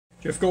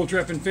Jeff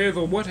Goldtrap in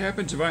Fayetteville. What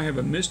happens if I have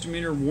a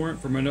misdemeanor warrant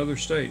from another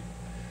state?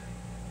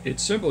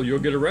 It's simple. You'll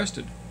get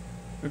arrested.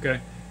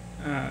 Okay.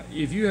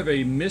 If you have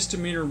a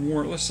misdemeanor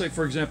warrant, let's say,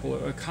 for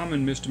example, a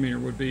common misdemeanor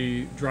would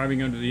be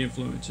driving under the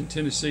influence. In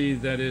Tennessee,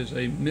 that is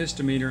a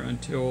misdemeanor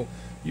until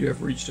you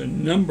have reached a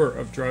number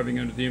of driving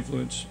under the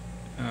influence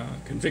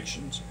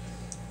convictions.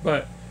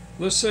 But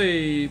let's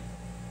say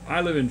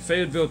I live in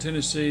Fayetteville,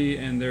 Tennessee,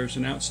 and there's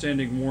an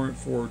outstanding warrant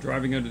for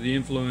driving under the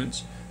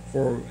influence,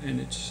 and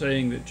it's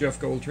saying that Jeff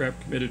Goldtrap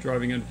committed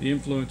driving under the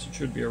influence and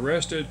should be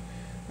arrested,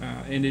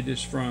 and it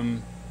is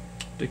from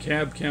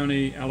DeKalb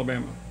County,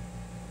 Alabama.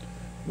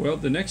 Well,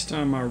 the next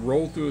time I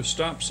roll through a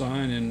stop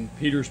sign in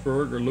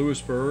Petersburg or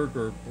Lewisburg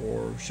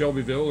or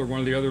Shelbyville or one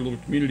of the other little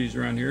communities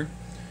around here,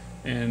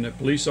 and a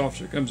police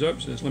officer comes up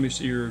and says, "Let me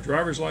see your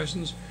driver's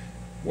license."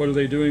 What are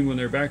they doing when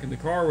they're back in the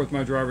car with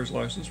my driver's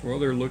license? Well,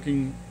 they're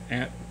looking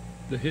at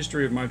the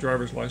history of my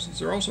driver's license.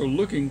 They're also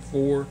looking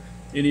for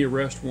any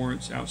arrest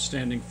warrants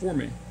outstanding for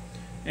me.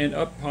 And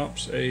up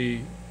pops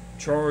a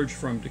charge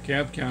from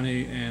DeKalb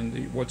County,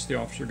 and what's the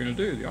officer going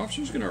to do? The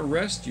officer's going to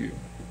arrest you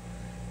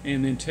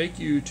and then take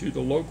you to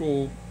the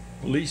local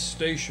police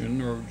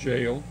station or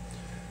jail,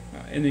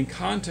 and then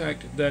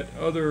contact that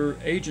other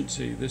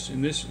agency.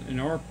 In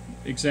our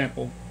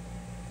example,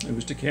 it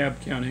was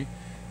DeKalb County,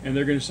 and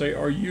they're going to say,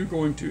 "Are you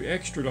going to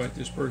extradite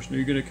this person? Are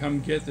you going to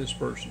come get this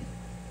person?"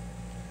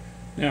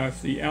 Now,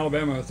 if the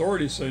Alabama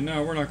authorities say,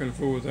 "No, we're not going to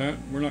fool with that.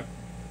 We're not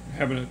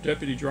having a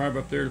deputy drive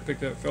up there to pick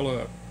that fellow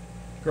up,"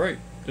 great.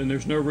 Then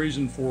there's no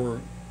reason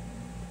for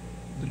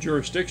the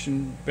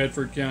jurisdiction,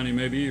 Bedford County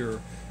maybe,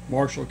 or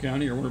Marshall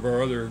County, or one of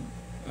our other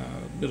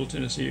Middle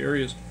Tennessee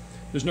areas,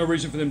 there's no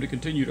reason for them to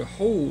continue to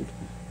hold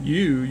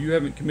you. You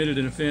haven't committed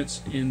an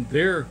offense in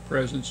their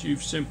presence.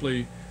 You've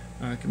simply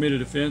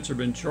committed offense or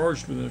been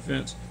charged with an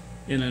offense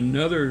in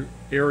another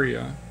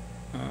area,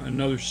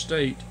 another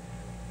state,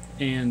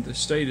 and the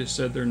state has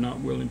said they're not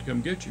willing to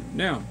come get you.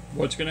 Now,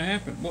 what's going to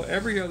happen? Well,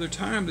 every other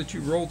time that you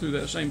roll through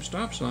that same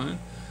stop sign,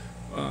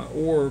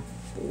 or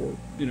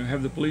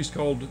have the police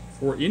called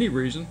for any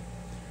reason,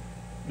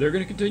 they're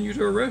going to continue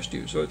to arrest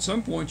you. So at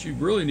some point, you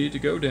really need to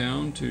go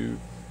down to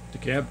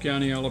DeKalb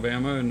County,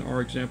 Alabama, in our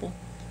example,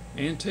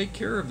 and take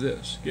care of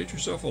this. Get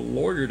yourself a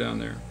lawyer down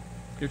there.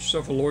 Get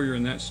yourself a lawyer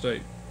in that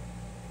state.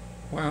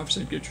 Wow, I've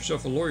said get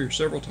yourself a lawyer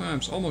several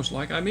times, almost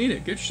like I mean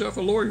it. Get yourself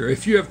a lawyer.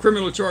 If you have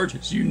criminal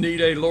charges, you need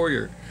a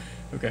lawyer.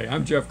 Okay,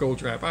 I'm Jeff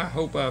Goldtrap. I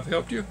hope I've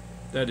helped you.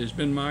 That has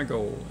been my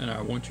goal, and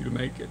I want you to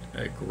make it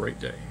a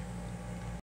great day.